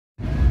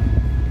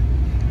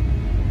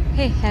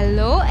Hey,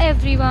 hello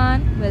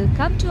everyone.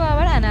 Welcome to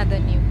our another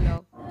new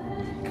vlog.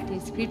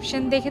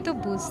 Description দেখে তো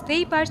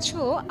বুঝতেই পারছো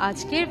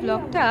আজকের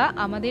ব্লগটা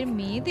আমাদের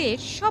মেয়েদের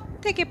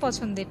সবথেকে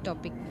পছন্দের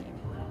টপিক নিয়ে।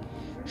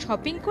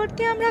 শপিং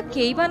করতে আমরা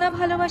কেই বা না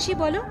ভালোবাসি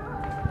বলো?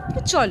 তো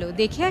চলো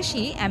দেখে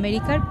আসি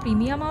আমেরিকার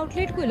প্রিমিয়াম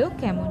আউটলেটগুলো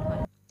কেমন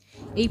হয়।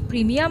 এই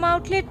প্রিমিয়াম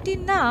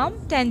আউটলেটটির নাম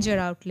ট্যাঞ্জার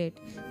আউটলেট,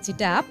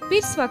 যেটা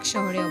পিটসবার্গ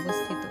শহরে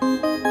অবস্থিত।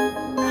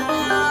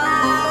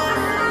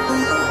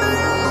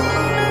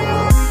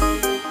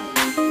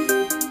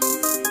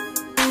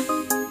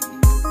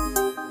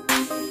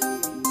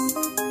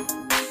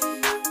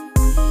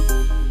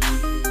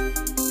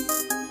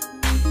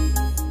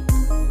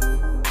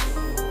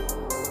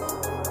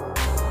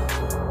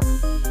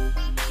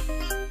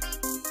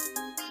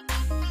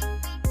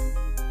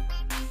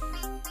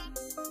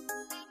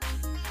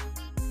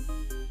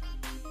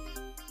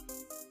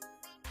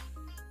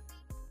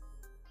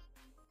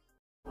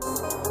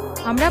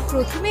 আমরা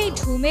প্রথমেই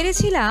ঢু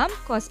মেরেছিলাম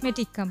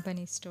কসমেটিক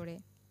কোম্পানি স্টোরে।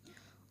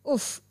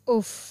 উফ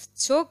উফ,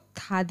 চোখ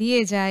ধাঁধিয়ে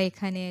যায়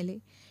এখানে এলে।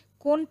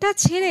 কোনটা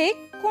ছেড়ে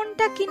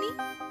কোনটা কিনি।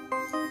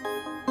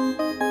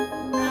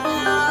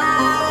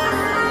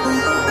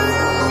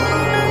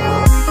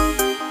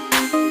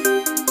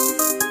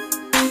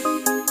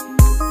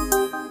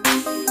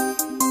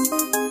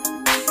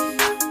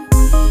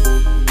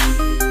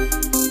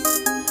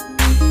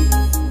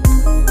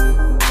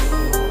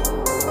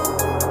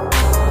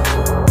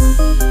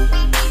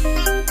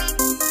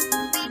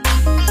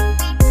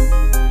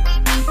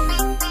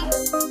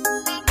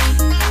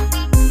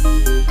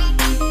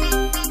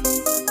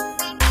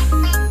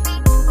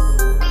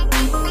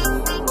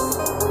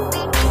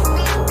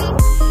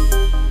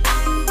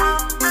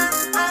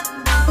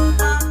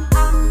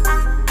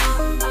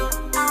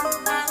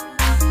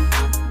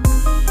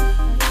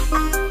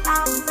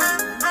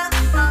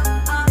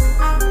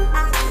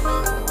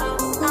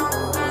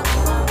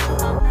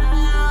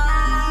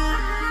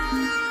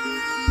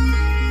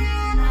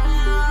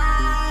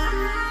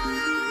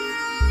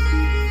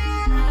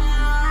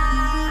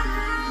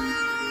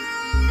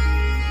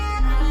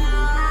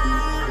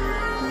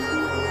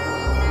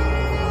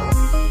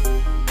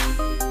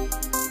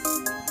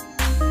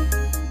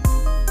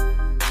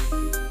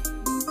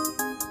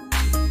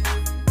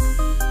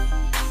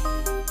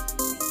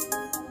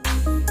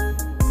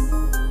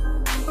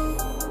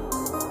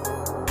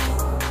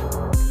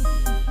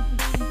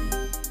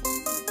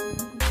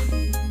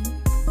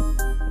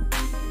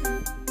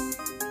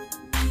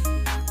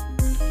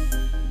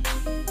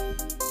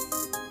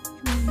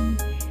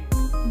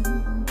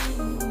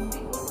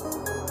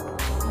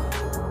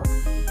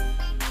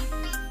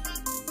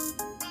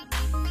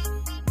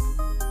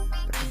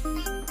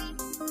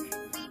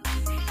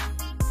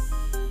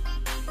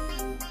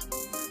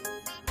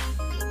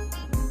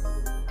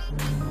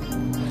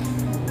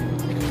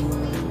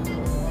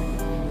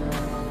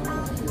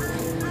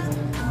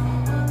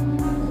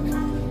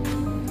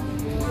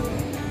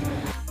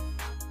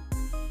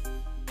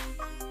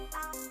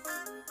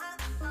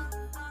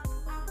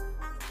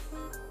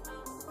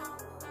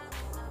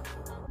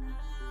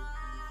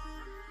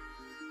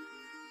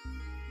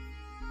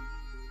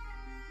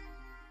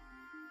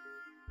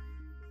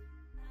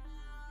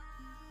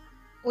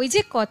 ওই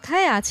যে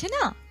কথায় আছে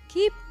না,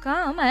 keep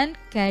calm and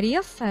carry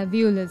a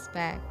fabulous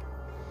bag.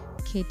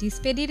 খেটি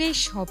স্পেডির এই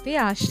শপে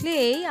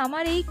আসলেই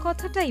আমার এই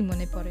কথাটাই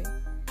মনে পড়ে।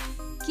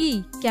 কি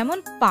কেমন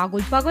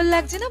পাগল পাগল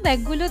লাগছে না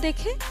ব্যাগগুলো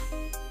দেখে।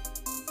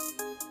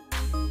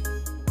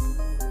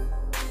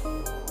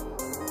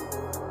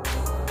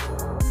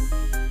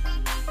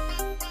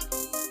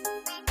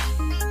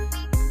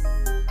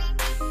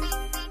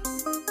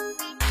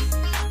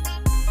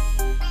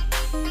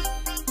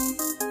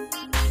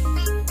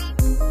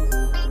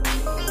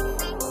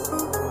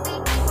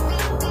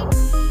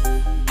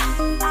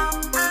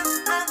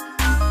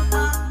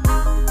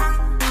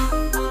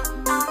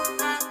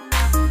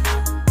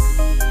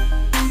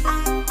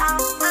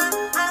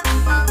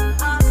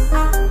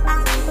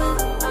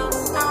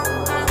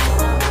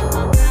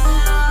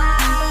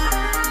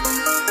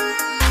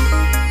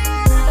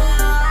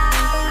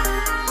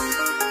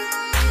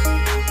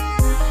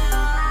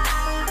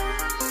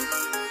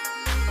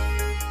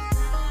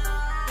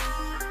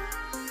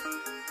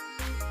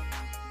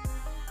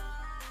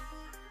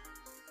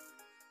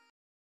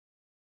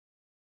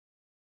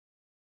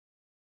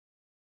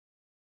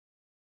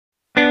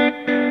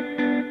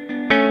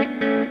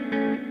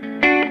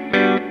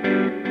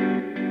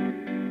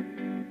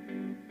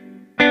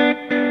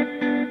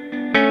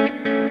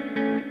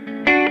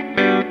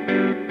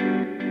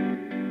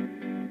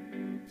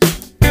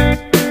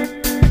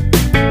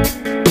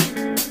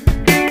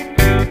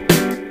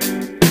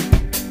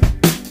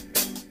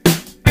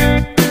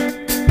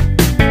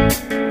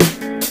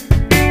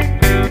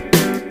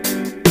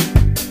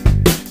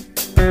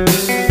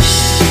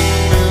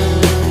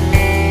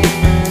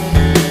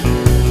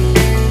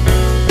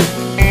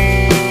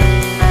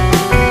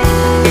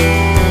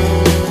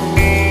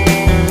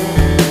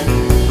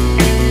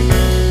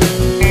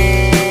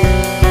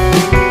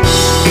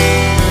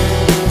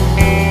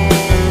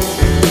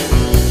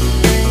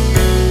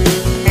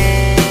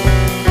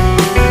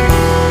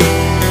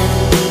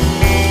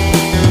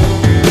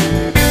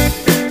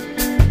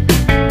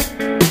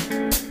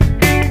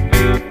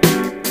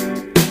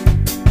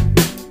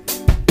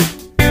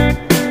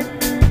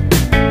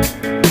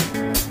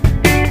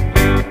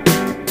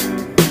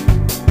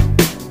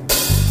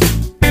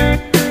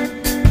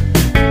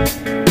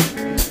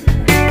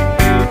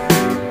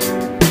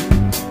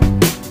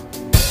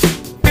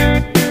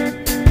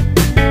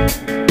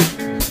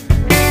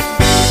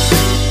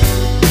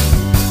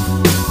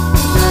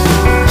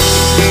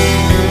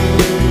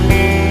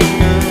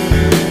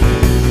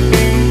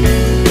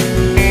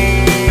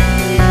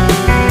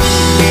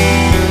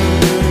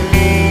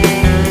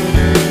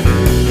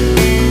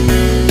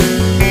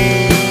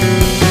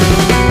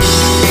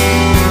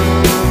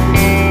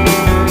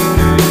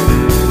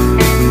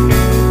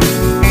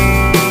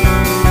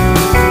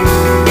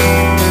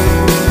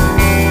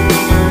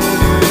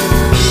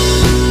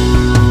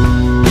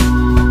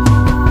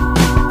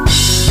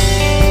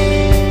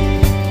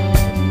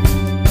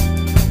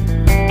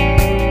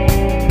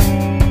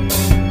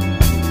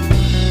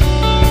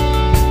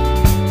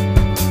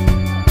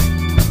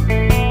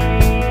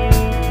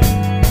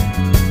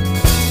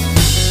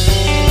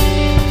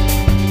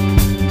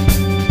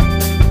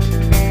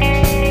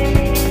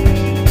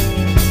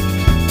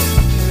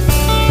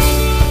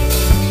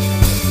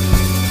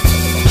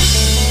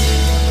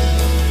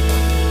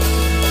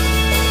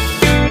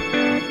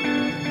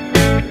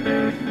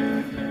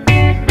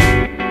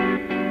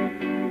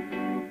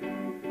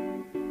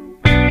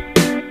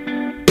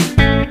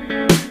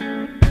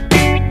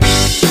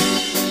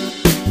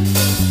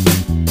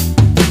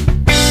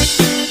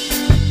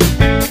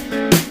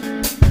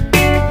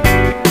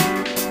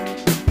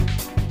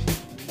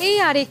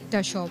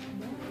 আরেকটা shop,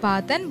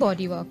 bath and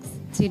body works,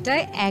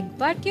 যেটায়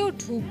একবার কেউ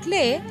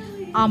ঢুকলে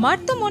আমার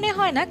তো মনে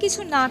হয় না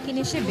কিছু না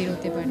কিনে সে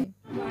বেরোতে পারে।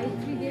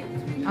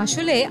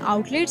 আসলে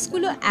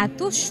আউটলেটসগুলো এত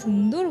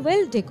সুন্দর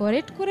ওয়েল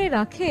ডেকোরেট করে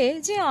রাখে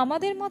যে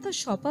আমাদের মতো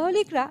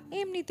শপাহলিকরা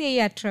এমনিতেই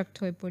অ্যাট্রাক্ট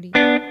হয়ে পড়ি।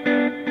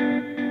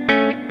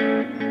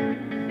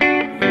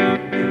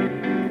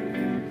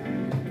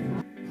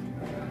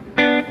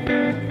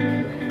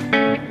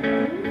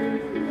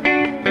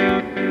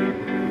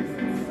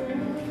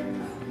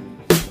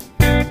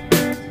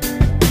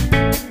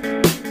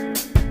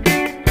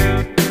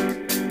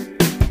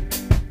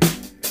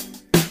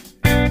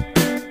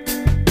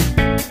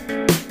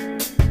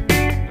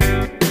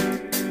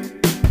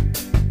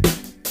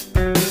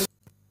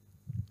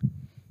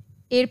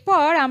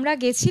 এরপর আমরা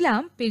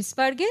গেছিলাম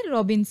পিটসবার্গের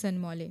রবিনসন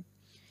মলে।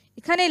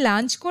 এখানে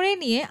লাঞ্চ করে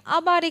নিয়ে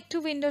আবার একটু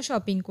উইন্ডো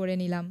শপিং করে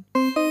নিলাম।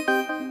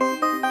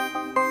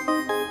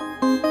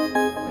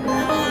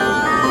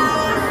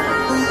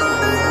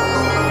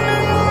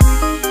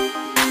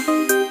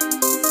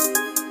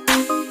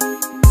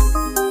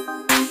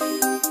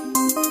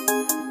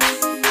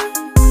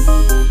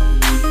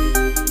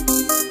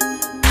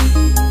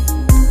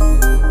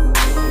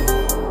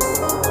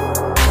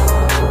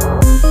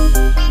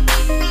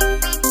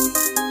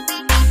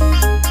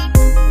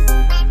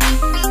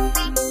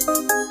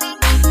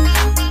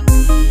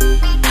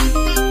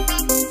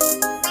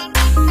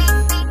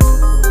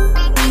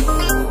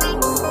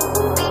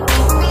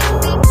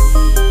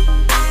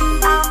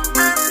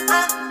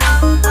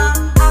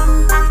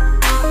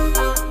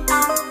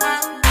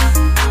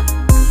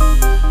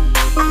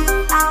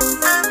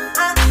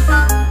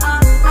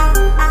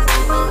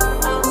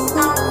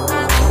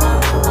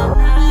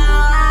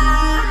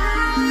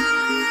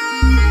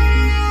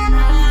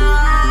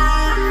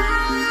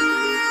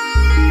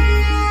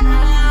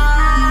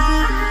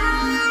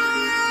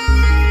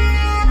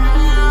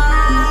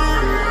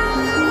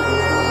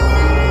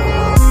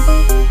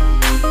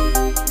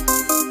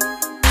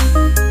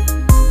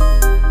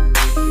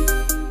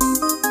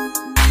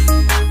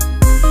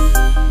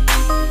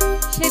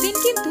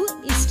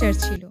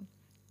 ছিল।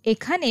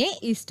 এখানে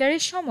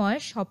ইস্টারের সময়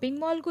শপিং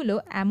মলগুলো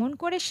এমন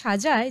করে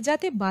সাজায়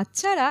যাতে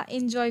বাচ্চারা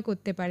এনজয়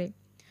করতে পারে,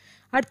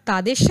 আর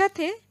তাদের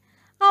সাথে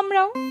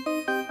আমরাও।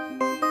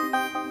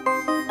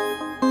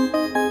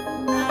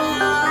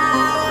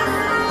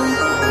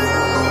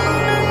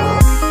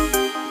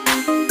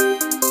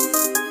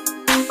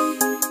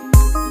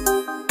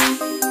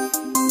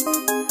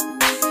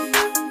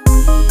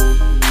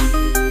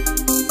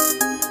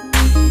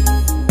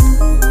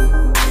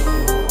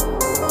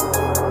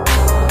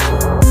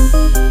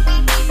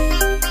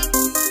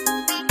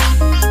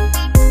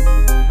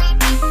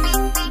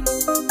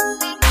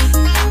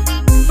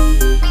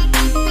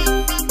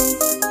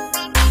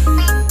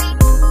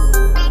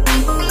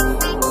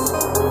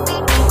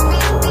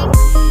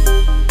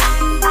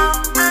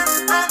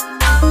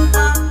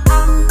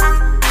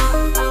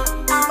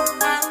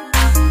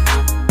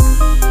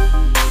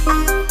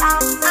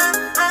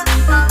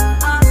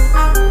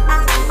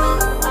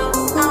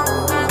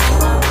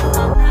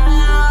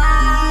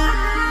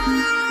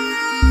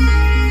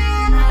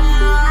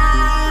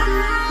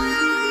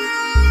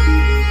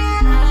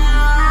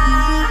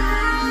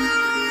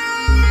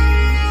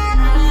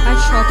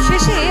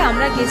 সবশেষে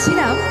আমরা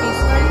গেছিলাম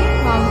পিটসবার্গের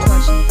মাউন্ট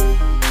ওয়াশিংটন।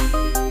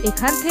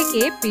 এখান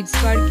থেকে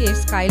পিটসবার্গের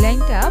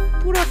স্কাইলাইনটা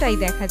পুরোটাই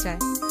দেখা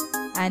যায়,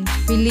 and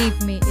believe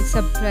me, it's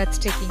a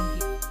breathtaking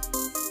view.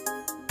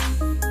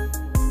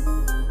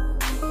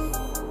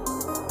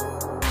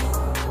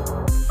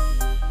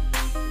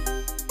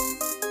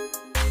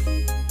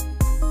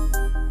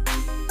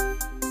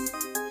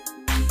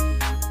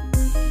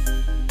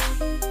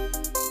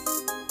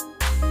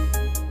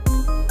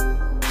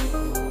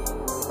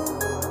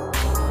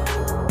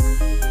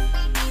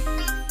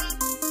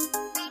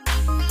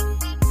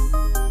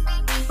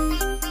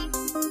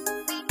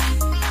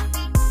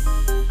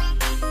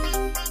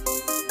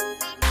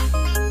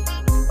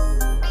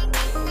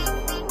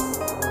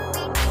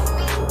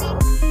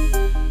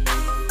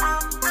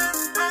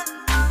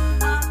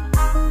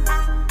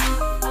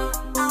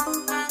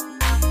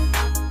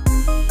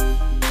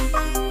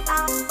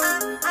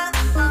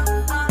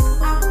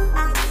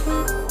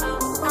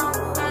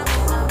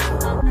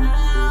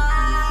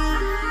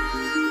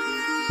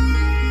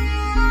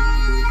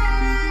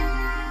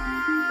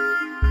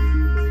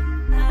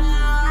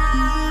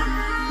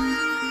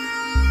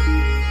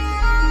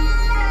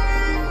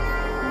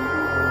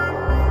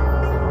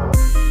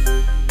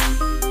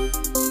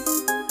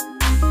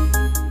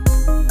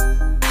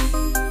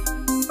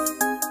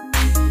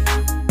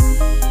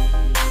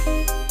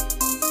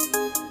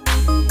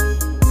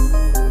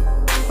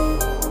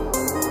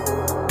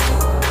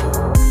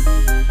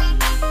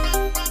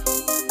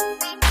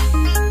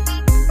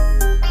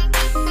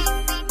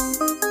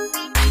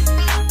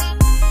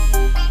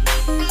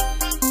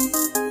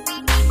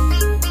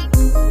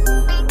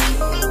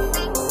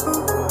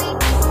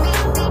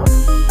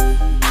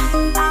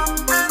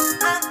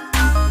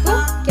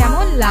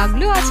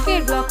 লাগলো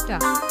আজকের ব্লগটা?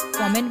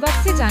 কমেন্ট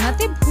বক্সে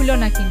জানাতে ভুলো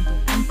না কিন্তু।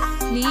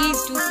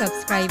 please do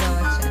subscribe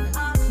our channel.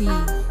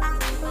 Please.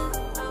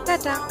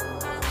 Tata.